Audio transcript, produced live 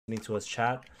listening to us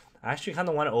chat. I actually kind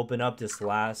of want to open up this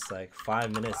last like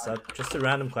 5 minutes up just to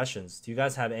random questions. Do you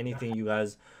guys have anything you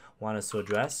guys want us to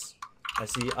address? I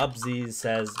see Upz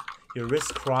says your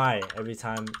wrists cry every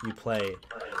time you play.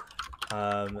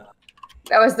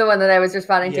 That was the one that I was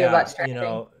responding to about stretching. You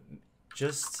know,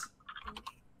 just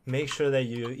make sure that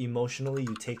you emotionally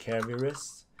you take care of your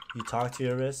wrists. You talk to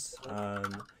your wrists.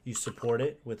 You support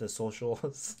it with a social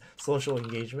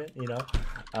engagement. You know,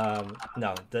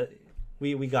 no,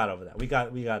 we got over that. We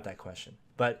got that question.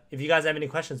 But if you guys have any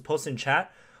questions, post in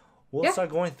chat. We'll start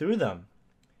going through them.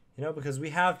 You know, because we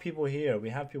have people here. We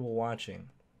have people watching.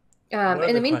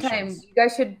 In the meantime, you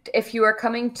guys should, if you are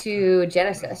coming to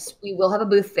Genesis, we will have a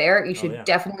booth there. You should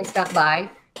definitely stop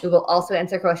by. We will also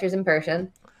answer questions in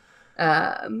person.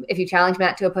 If you challenge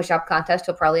Matt to a push-up contest,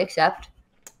 he'll probably accept.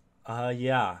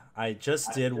 Yeah, I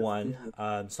just did one.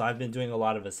 So I've been doing a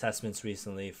lot of assessments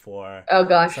recently for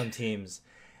some teams,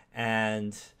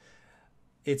 and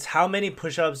it's how many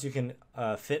push-ups you can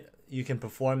you can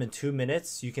perform in 2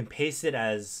 minutes. You can pace it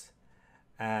as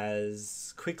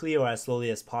quickly or as slowly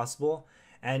as possible.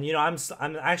 And you know, I'm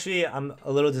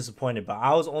a little disappointed, but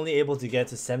I was only able to get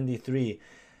to 73,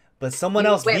 but someone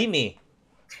else beat me.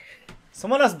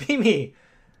 Someone else beat me.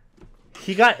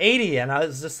 He got 80, and I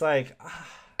was just like,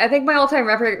 I think my all-time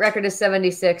record is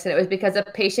 76, and it was because a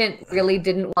patient really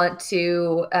didn't want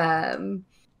to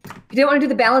he didn't want to do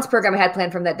the balance program I had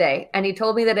planned from that day. And he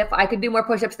told me that if I could do more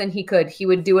push-ups than he could, he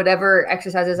would do whatever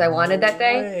exercises I wanted that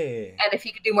day. And if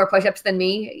he could do more push-ups than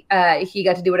me, he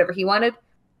got to do whatever he wanted.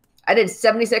 I did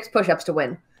 76 push-ups to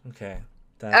win. Okay.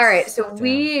 All right. So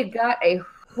we got a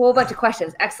whole bunch of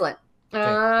questions. Excellent.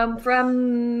 Okay.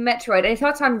 From Metroid, any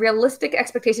thoughts on realistic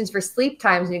expectations for sleep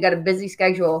times when you got a busy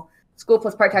schedule, school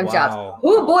plus part-time jobs?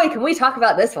 Oh boy, can we talk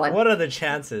about this one? What are the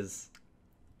chances?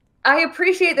 I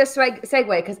appreciate this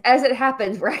segue because as it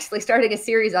happens, we're actually starting a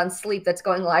series on sleep that's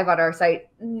going live on our site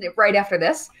right after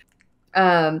this.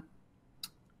 And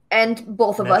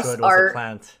both of us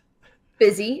are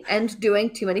busy and doing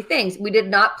too many things. We did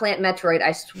not plant Metroid,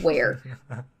 I swear.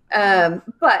 But a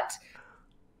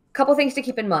couple things to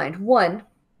keep in mind. One,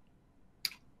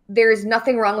 there is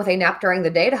nothing wrong with a nap during the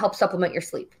day to help supplement your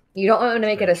sleep. You don't want to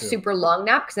make it a super long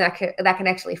nap because that can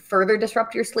actually further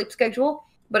disrupt your sleep schedule.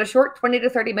 But a short 20 to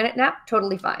 30-minute nap,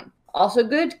 totally fine. Also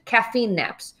good, caffeine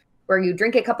naps, where you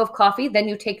drink a cup of coffee, then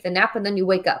you take the nap, and then you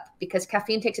wake up. Because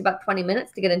caffeine takes about 20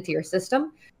 minutes to get into your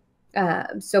system.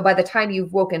 So by the time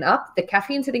you've woken up, the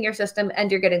caffeine's hitting your system, and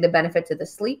you're getting the benefits of the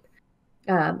sleep.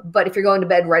 But if you're going to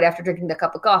bed right after drinking the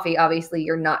cup of coffee, obviously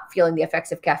you're not feeling the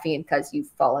effects of caffeine because you've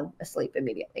fallen asleep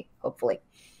immediately, hopefully.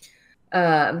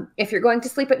 If you're going to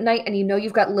sleep at night and you know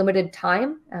you've got limited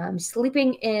time,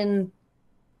 sleeping in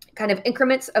kind of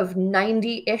increments of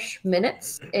 90-ish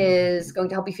minutes is going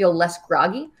to help you feel less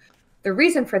groggy. The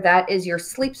reason for that is your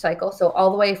sleep cycle. So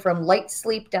all the way from light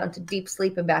sleep down to deep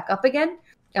sleep and back up again.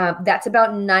 That's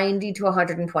about 90 to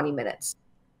 120 minutes.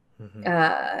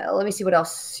 Let me see what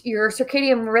else. Your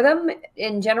circadian rhythm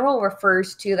in general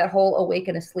refers to that whole awake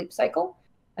and asleep cycle.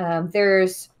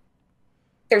 There's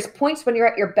points when you're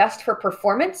at your best for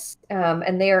performance,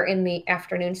 and they are in the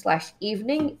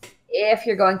afternoon/evening. If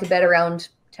you're going to bed around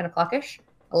 10 o'clock-ish,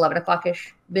 11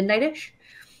 o'clock-ish, midnight-ish,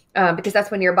 because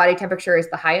that's when your body temperature is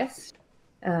the highest.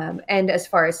 And as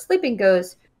far as sleeping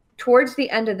goes, towards the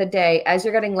end of the day, as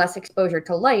you're getting less exposure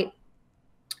to light,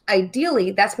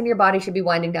 ideally, that's when your body should be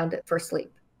winding down for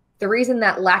sleep. The reason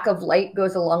that lack of light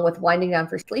goes along with winding down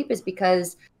for sleep is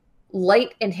because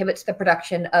light inhibits the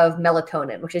production of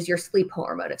melatonin, which is your sleep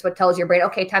hormone. It's what tells your brain,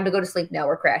 okay, time to go to sleep now,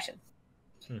 we're crashing.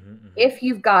 If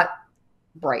you've got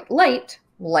bright light,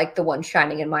 like the one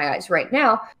shining in my eyes right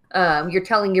now, you're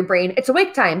telling your brain, it's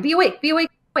awake time, be awake, be awake,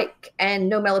 be awake, and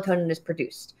no melatonin is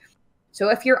produced. So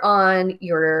if you're on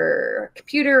your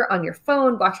computer, on your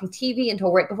phone, watching TV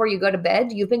until right before you go to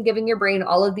bed, you've been giving your brain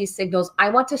all of these signals, I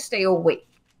want to stay awake.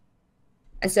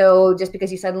 And so just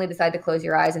because you suddenly decide to close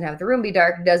your eyes and have the room be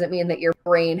dark doesn't mean that your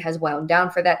brain has wound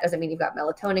down for that, doesn't mean you've got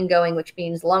melatonin going, which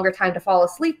means longer time to fall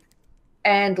asleep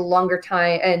and longer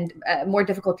time and more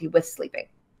difficulty with sleeping.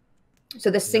 So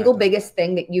the single biggest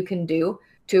thing that you can do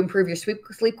to improve your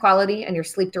sleep quality and your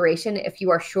sleep duration if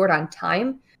you are short on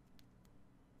time,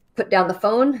 put down the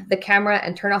phone, the camera,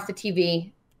 and turn off the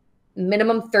TV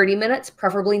minimum 30 minutes,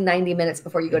 preferably 90 minutes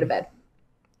before you go to bed.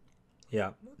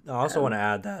 Yeah. I also want to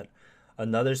add that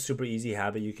another super easy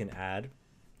habit you can add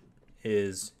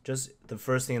is just the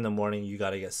first thing in the morning, you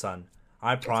got to get sun.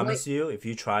 I promise you, if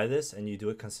you try this and you do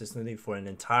it consistently for an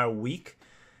entire week,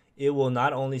 it will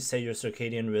not only set your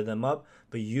circadian rhythm up,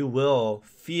 but you will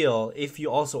feel, if you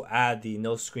also add the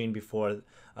no screen before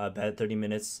bed 30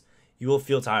 minutes, you will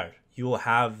feel tired. you will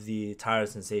have the tired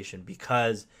sensation,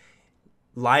 because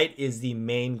light is the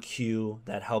main cue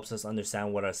that helps us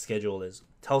understand what our schedule is,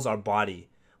 tells our body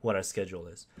what our schedule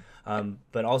is.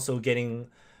 But also getting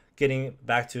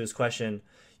back to his question,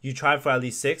 you tried for at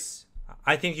least 6.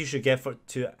 I think you should get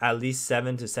to at least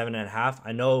 7 to 7.5.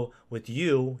 I know with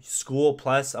you, school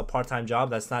plus a part-time job,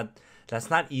 that's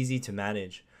not easy to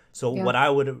manage. So what I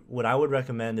would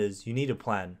recommend is you need a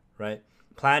plan, right?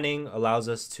 Planning allows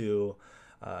us to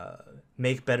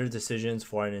make better decisions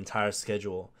for an entire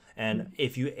schedule. And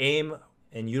if you aim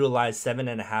and utilize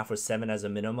 7.5 or 7 as a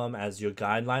minimum as your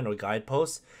guideline or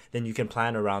guidepost, then you can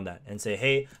plan around that and say,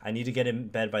 hey, I need to get in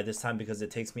bed by this time because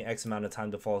it takes me X amount of time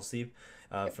to fall asleep,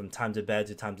 from time to bed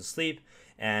to time to sleep,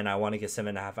 and I want to get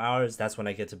 7.5 hours. That's when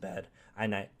I get to bed,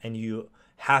 and you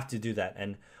have to do that.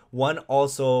 And one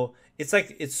also, it's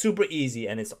super easy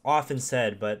and it's often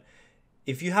said, but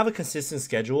if you have a consistent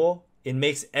schedule, it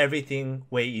makes everything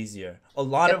way easier. A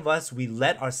lot of us, we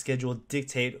let our schedule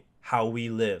dictate how we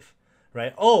live.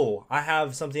 Right? Oh, I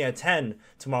have something at 10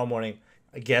 tomorrow morning.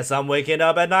 I guess I'm waking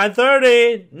up at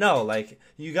 9:30. No, like,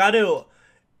 you got to,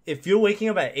 if you're waking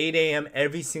up at 8 a.m.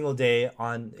 every single day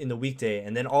in the weekday,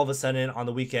 and then all of a sudden on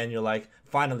the weekend, you're like,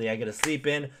 finally, I get to sleep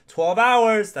in 12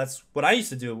 hours. That's what I used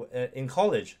to do in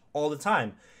college all the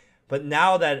time. But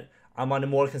now that I'm on a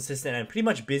more consistent and pretty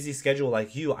much busy schedule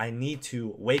like you, I need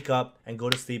to wake up and go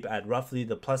to sleep at roughly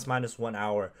the plus minus 1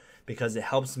 hour, because it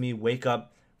helps me wake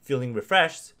up feeling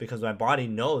refreshed, because my body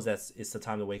knows that it's the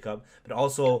time to wake up. But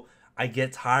also, I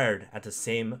get tired at the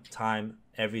same time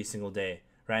every single day,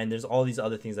 right? And there's all these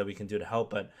other things that we can do to help,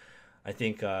 but I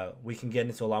think we can get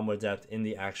into a lot more depth in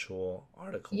the actual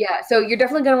article. Yeah, so you're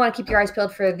definitely going to want to keep your eyes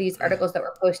peeled for these articles that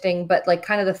we're posting, but like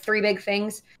kind of the 3 big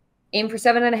things: aim for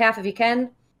 7.5 if you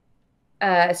can,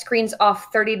 screens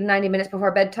off 30 to 90 minutes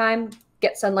before bedtime,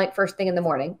 get sunlight first thing in the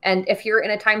morning. And if you're in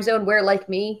a time zone where, like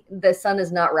me, the sun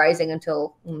is not rising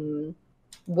until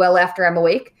well after I'm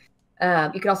awake,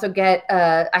 you can also get,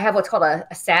 I have what's called a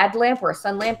SAD lamp, or a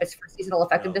sun lamp. It's for seasonal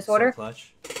affective disorder. So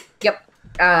clutch. Yep.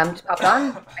 Just pop it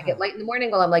on. I get light in the morning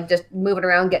while I'm like just moving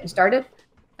around, getting started.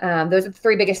 Those are the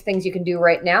 3 biggest things you can do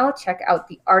right now. Check out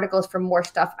the articles for more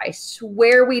stuff. I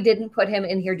swear we didn't put him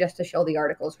in here just to show the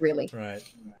articles, really. Right.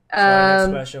 So our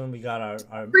next question, we got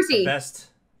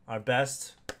our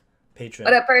best patron.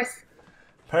 What up, Percy?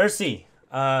 Percy,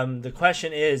 the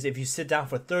question is, if you sit down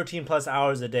for 13 plus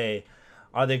hours a day,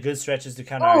 are there good stretches to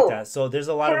counteract that? So there's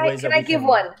a lot of ways Can I give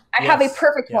one? I have a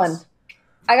perfect one.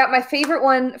 I got my favorite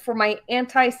one for my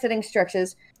anti-sitting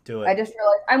stretches. Do it. I just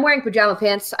realized I'm wearing pajama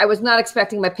pants. I was not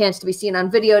expecting my pants to be seen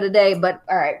on video today, but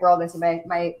all right, we're all going to see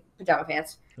my pajama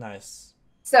pants. Nice.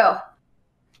 So,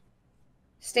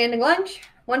 standing lunge,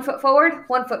 1 foot forward,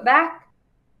 1 foot back.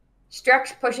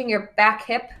 Stretch, pushing your back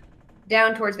hip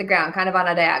down towards the ground, kind of on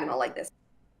a diagonal like this.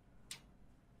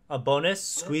 A bonus,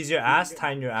 squeeze your ass,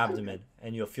 tighten your abdomen,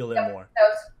 and you'll feel it more.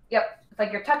 Yep. It's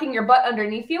like you're tucking your butt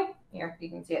underneath you. Here, you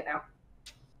can see it now.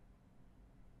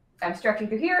 I'm stretching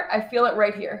through here. I feel it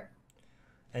right here.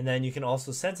 And then you can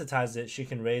also sensitize it. She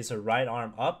can raise her right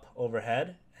arm up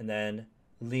overhead and then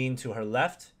lean to her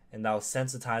left, and that'll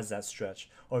sensitize that stretch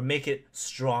or make it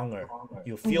stronger.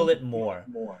 You'll feel it more.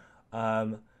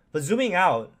 But zooming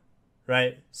out,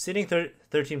 right, sitting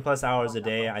 13 plus hours a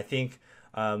day, I think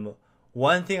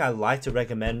one thing I like to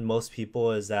recommend most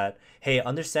people is that, hey,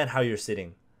 understand how you're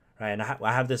sitting, right? And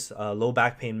I have this low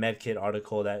back pain med kit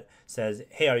article that says,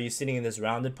 hey, are you sitting in this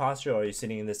rounded posture, or are you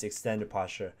sitting in this extended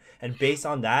posture? And based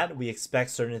on that, we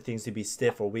expect certain things to be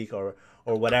stiff or weak or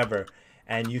whatever.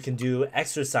 And you can do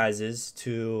exercises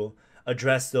to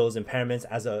address those impairments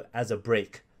as a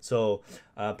break. So,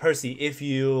 Percy, if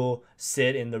you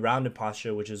sit in the rounded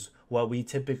posture, which is what we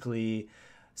typically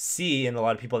see in a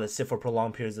lot of people that sit for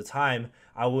prolonged periods of time,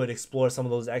 I would explore some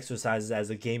of those exercises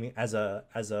as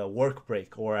a work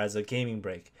break or as a gaming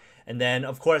break. And then,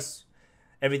 of course,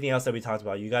 everything else that we talked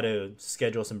about, you got to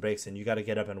schedule some breaks and you got to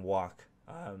get up and walk.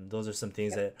 Those are some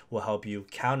things that will help you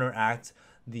counteract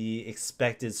the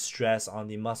expected stress on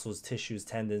the muscles, tissues,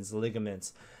 tendons,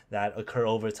 ligaments that occur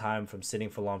over time from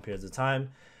sitting for long periods of time.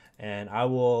 And I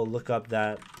will look up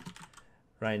that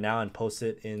right now and post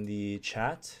it in the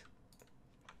chat.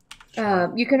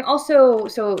 You can also,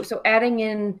 so adding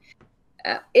in,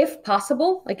 if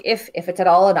possible, like if it's at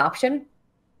all an option,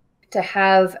 to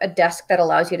have a desk that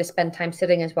allows you to spend time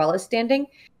sitting as well as standing.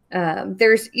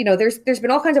 There's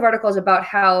been all kinds of articles about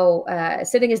how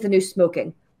sitting is the new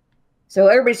smoking. So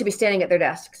everybody should be standing at their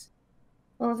desks.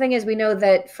 Well, the thing is, we know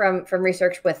that from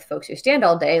research with folks who stand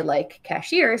all day, like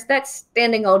cashiers, that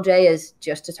standing all day is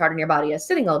just as hard on your body as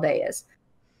sitting all day is.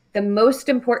 the most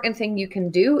important thing you can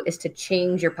do is to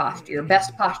change your posture. Your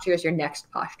best posture is your next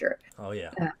posture. Oh,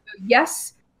 yeah.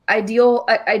 Yes,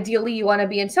 ideally, you want to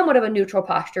be in somewhat of a neutral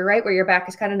posture, right? Where your back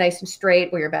is kind of nice and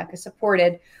straight, where your back is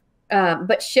supported.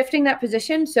 But shifting that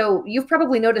position, so you've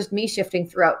probably noticed me shifting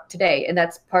throughout today, and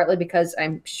that's partly because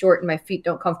I'm short and my feet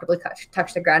don't comfortably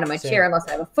touch the ground in my chair unless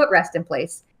I have a footrest in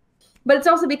place. But it's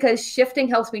also because shifting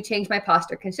helps me change my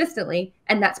posture consistently,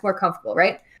 and that's more comfortable,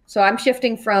 right? So I'm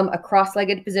shifting from a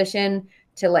cross-legged position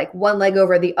to like one leg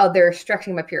over the other,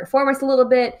 stretching my piriformis a little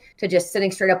bit, to just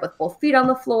sitting straight up with both feet on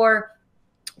the floor,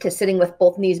 to sitting with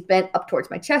both knees bent up towards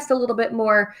my chest a little bit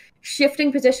more,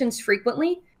 shifting positions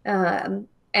frequently,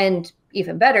 and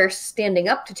even better, standing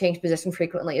up to change position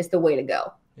frequently is the way to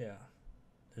go. Yeah.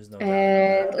 There's no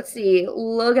And let's see,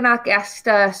 Loganok asked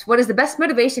us, what is the best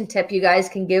motivation tip you guys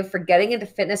can give for getting into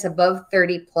fitness above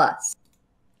 30 plus?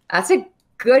 That's a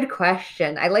good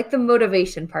question. I like the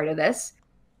motivation part of this.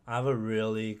 I have a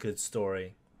really good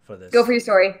story for this. Go for your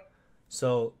story.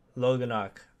 So,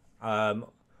 Loganok,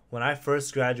 when I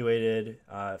first graduated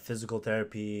physical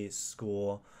therapy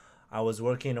school, I was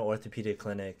working in an orthopedic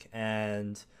clinic,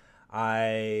 and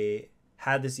I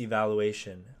had this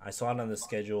evaluation. I saw it on the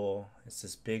schedule. It's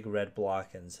this big red block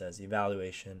and it says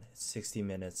evaluation. It's 60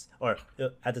 minutes, or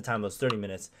at the time it was 30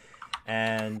 minutes.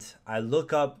 And I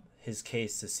look up his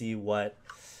case to see what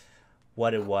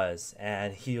it was.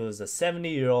 And he was a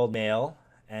 70-year-old male,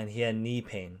 and he had knee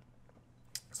pain.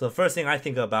 So the first thing I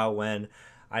think about when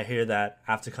I hear that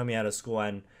after coming out of school,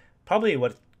 and probably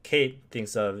what Kate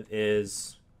thinks of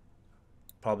is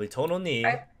probably total knee.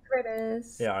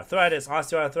 Arthritis. Yeah, arthritis,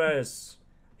 osteoarthritis.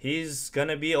 He's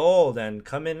gonna be old and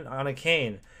come in on a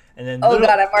cane. And then God,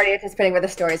 I'm already anticipating where the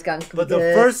story's going. But the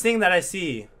first thing that I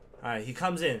see, all right, he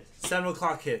comes in, 7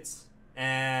 o'clock hits,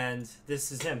 and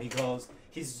this is him.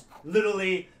 He's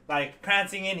literally like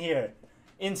prancing in here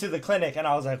into the clinic, and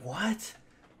I was like, what?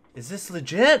 Is this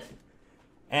legit?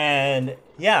 And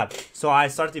yeah, so I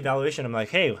started the evaluation. I'm like,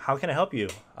 hey, how can I help you?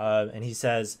 And he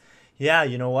says, yeah,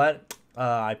 you know what?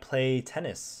 I play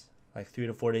tennis like 3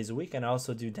 to 4 days a week, and I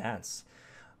also do dance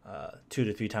 2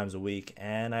 to 3 times a week,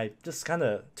 and I just kind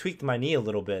of tweaked my knee a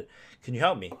little bit. Can you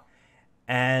help me?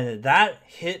 And that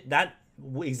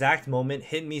exact moment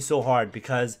hit me so hard,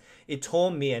 because it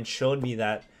told me and showed me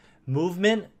that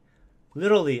movement,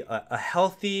 literally a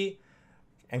healthy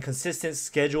and consistent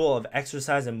schedule of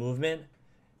exercise and movement,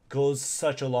 goes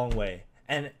such a long way.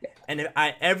 And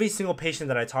every single patient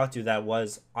that I talked to that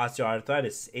was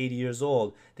osteoarthritis, 80 years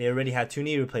old, they already had 2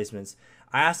 knee replacements.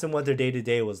 I asked them what their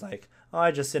day-to-day was like. Oh,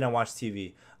 I just sit and watch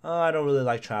TV. Oh, I don't really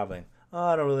like traveling. Oh,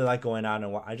 I don't really like going out,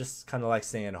 and I just kind of like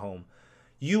staying at home.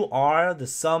 You are the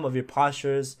sum of your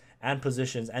postures and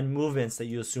positions and movements that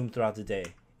you assume throughout the day.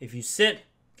 If you sit,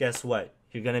 guess what?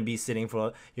 You're going to be sitting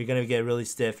you're going to get really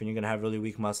stiff, and you're going to have really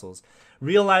weak muscles.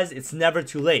 Realize it's never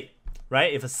too late,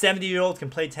 right? If a 70-year-old can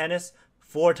play tennis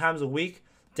 4 times a week,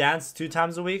 dance 2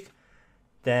 times a week,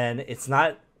 then it's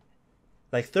not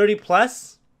like 30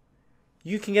 plus.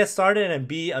 You can get started and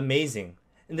be amazing.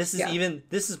 And this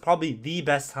is probably the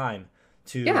best time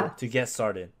to get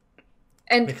started.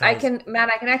 And I can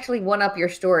actually one up your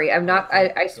story.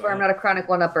 I swear I'm not a chronic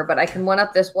one upper, but I can one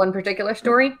up this one particular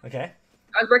story. Okay.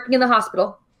 I was working in the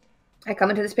hospital. I come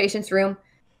into this patient's room.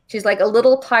 She's like a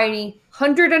little tiny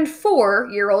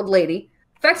 104-year-old lady.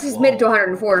 In fact, she's made it to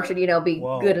 104 should, be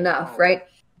good enough, right?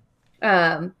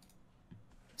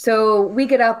 So we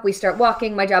get up, we start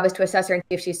walking. My job is to assess her and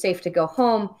see if she's safe to go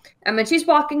home. And she's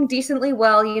walking decently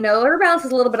well. Her balance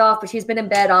is a little bit off, but she's been in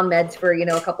bed on meds for,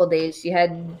 a couple of days. She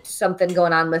had something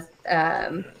going on with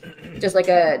just like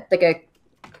a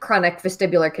chronic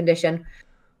vestibular condition.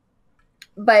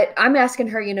 But I'm asking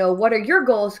her, what are your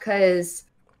goals? Because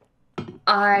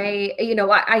I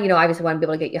obviously want to be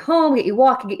able to get you home, get you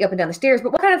walking, get you up and down the stairs.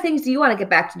 But what kind of things do you want to get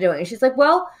back to doing? And she's like,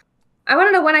 well, I want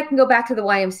to know when I can go back to the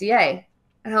YMCA.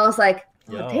 And I was like,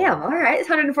 damn, all right, this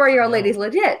 104-year-old lady's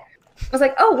legit. I was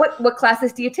like, oh, what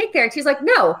classes do you take there? And she's like,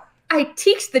 no, I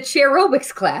teach the chair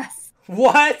aerobics class.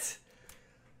 What?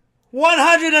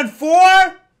 104?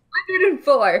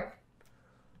 104.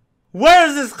 Where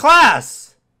is this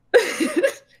class?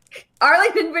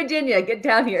 Arlington, Virginia. Get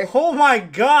down here. Oh my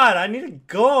God, I need to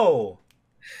go.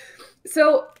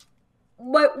 So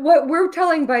what we're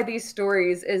telling by these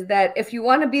stories is that if you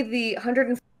want to be the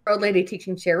 104-year-old lady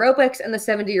teaching chair aerobics and the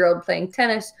 70-year-old playing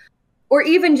tennis, or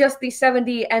even just the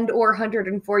 70 and or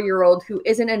 104-year-old who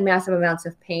isn't in massive amounts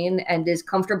of pain and is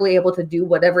comfortably able to do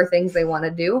whatever things they want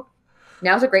to do,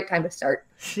 now's a great time to start.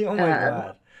 Oh my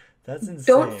God, that's insane.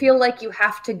 Don't feel like you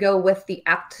have to go with the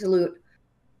absolute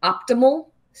optimal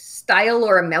style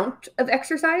or amount of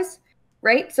exercise,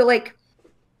 right? So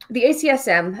the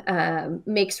ACSM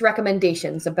makes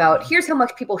recommendations about here's how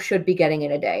much people should be getting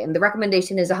in a day. And the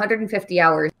recommendation is 150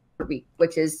 hours per week,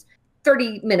 which is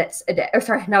 30 minutes a day. Or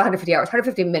sorry, not 150 hours,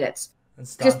 150 minutes.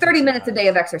 Just 30 minutes a day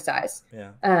of exercise.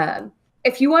 Yeah.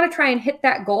 If you want to try and hit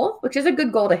that goal, which is a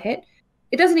good goal to hit,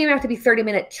 it doesn't even have to be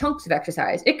 30-minute chunks of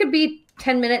exercise. It could be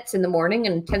 10 minutes in the morning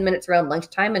and 10 minutes around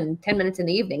lunchtime and 10 minutes in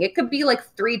the evening. It could be like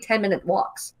 3 10-minute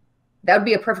walks. That would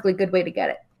be a perfectly good way to get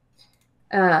it.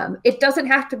 It doesn't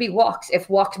have to be walks if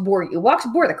walks bore you. Walks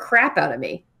bore the crap out of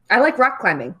me. I like rock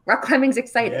climbing. Rock climbing's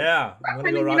exciting. Yeah, I'm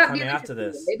going to go rock climbing after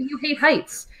this. Maybe you hate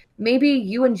heights. Maybe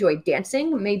you enjoy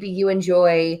dancing. Maybe you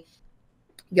enjoy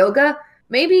yoga.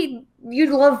 Maybe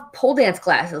you love pole dance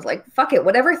classes. Like, fuck it.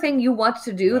 Whatever thing you want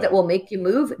to do that will make you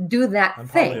move, do that thing. I'm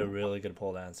probably a really good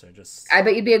pole dancer. I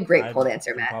bet you'd be a great pole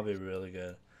dancer, Matt. Probably really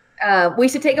good. We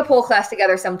should take a pole class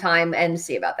together sometime and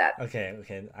see about that. Okay.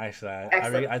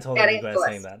 Actually, I totally regret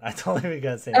saying that. I totally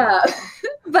regret saying that.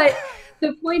 But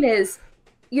the point is,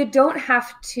 don't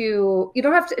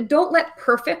let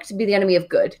perfect be the enemy of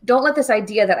good. Don't let this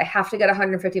idea that I have to get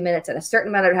 150 minutes and a certain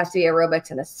amount of it has to be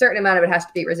aerobics and a certain amount of it has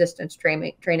to be resistance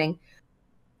training.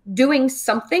 Doing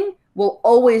something will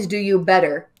always do you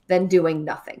better than doing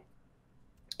nothing.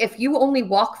 If you only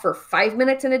walk for 5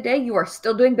 minutes in a day, you are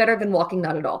still doing better than walking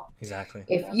not at all. Exactly.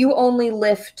 If you only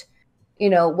lift,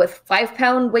 with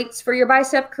 5-pound weights for your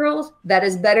bicep curls, that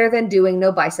is better than doing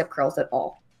no bicep curls at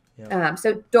all. Yep.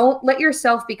 So don't let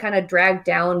yourself be kind of dragged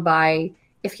down by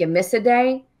if you miss a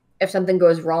day, if something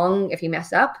goes wrong, if you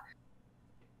mess up.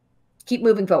 Keep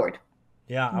moving forward.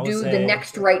 Yeah, I would do say, the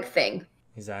next right thing.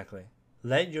 Exactly.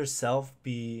 Let yourself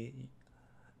be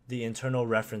the internal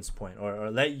reference point, or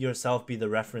let yourself be the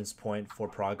reference point for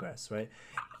progress, right?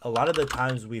 A lot of the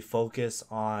times we focus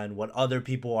on what other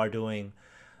people are doing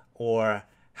or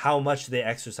how much they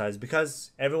exercise,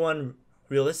 because everyone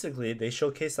realistically, they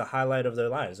showcase the highlight of their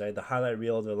lives, right? The highlight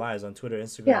reel of their lives on Twitter,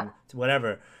 Instagram,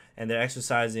 whatever. And they're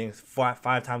exercising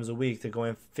 5 times a week. They're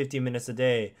going 50 minutes a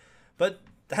day. But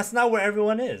that's not where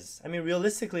everyone is. I mean,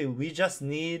 realistically, we just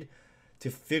need to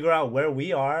figure out where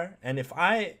we are. And if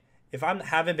I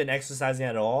haven't been exercising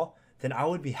at all, then I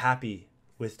would be happy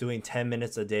with doing 10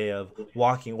 minutes a day of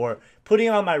walking or putting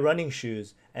on my running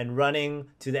shoes and running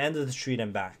to the end of the street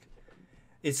and back.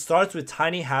 It starts with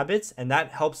tiny habits, and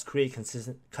that helps create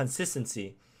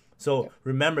consistency. So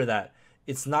remember that.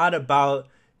 It's not about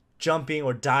jumping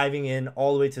or diving in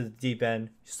all the way to the deep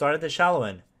end. Start at the shallow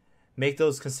end. Make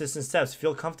those consistent steps.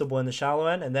 Feel comfortable in the shallow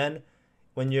end, and then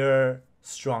when you're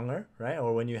stronger, right,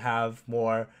 or when you have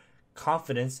more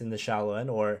confidence in the shallow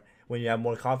end, or when you have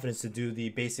more confidence to do the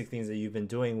basic things that you've been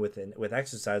doing with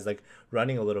exercise, like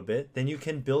running a little bit, then you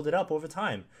can build it up over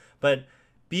time. But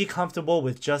be comfortable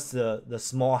with just the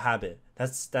small habit.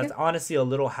 That's honestly a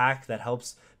little hack that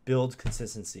helps build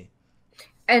consistency.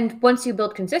 And once you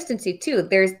build consistency too,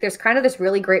 there's kind of this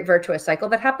really great virtuous cycle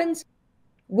that happens.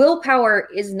 Willpower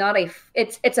is not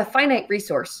it's a finite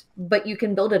resource, but you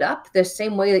can build it up the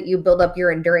same way that you build up your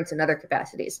endurance and other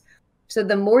capacities. So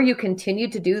the more you continue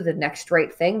to do the next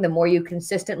right thing, the more you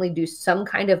consistently do some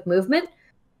kind of movement,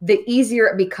 the easier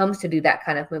it becomes to do that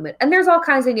kind of movement. And there's all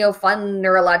kinds of, fun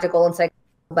neurological and psychological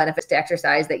benefits to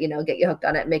exercise that, get you hooked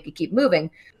on it and make you keep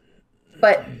moving.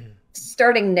 But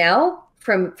starting now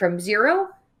from zero,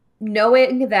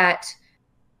 knowing that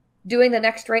doing the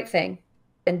next right thing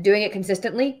and doing it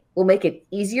consistently will make it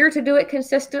easier to do it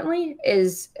consistently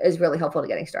is really helpful to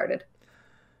getting started.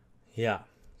 Yeah.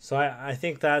 So I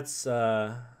think that's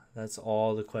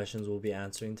all the questions we'll be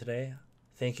answering today.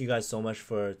 Thank you guys so much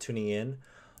for tuning in.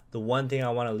 The one thing I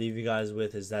want to leave you guys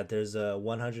with is that there's a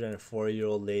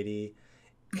 104-year-old lady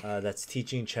that's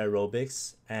teaching chair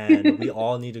aerobics, and we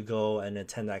all need to go and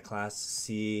attend that class to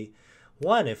see,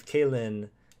 one, if Kaylin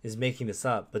is making this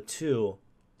up, but two,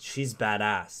 she's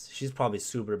badass. She's probably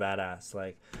super badass.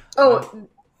 Like,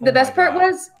 the best part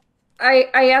was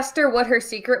I asked her what her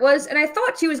secret was, and I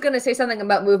thought she was going to say something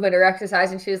about movement or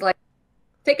exercise, and she was like,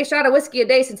 take a shot of whiskey a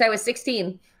day since I was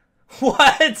 16.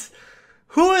 What?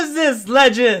 Who is this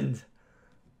legend?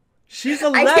 She's a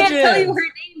legend. I can't tell you her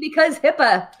name because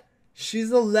HIPAA.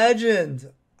 She's a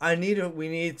legend. We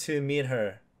need to meet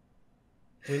her.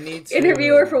 We need to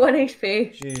interview her for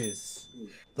 1HP. Jeez.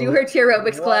 Do her chair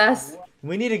aerobics class.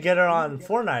 We need to get her on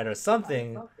Fortnite or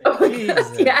something. Oh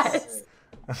Jesus. Yes.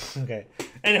 Okay.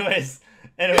 Anyways.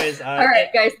 All right,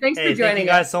 guys. Thanks for joining. Thank you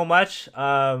guys so much.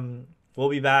 We'll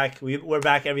be back. We're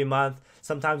back every month.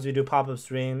 Sometimes we do pop-up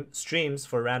streams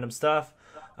for random stuff.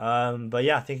 But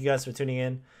yeah, thank you guys for tuning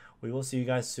in. We will see you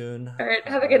guys soon. All right.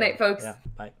 Have a good night, folks. Yeah.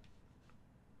 Bye.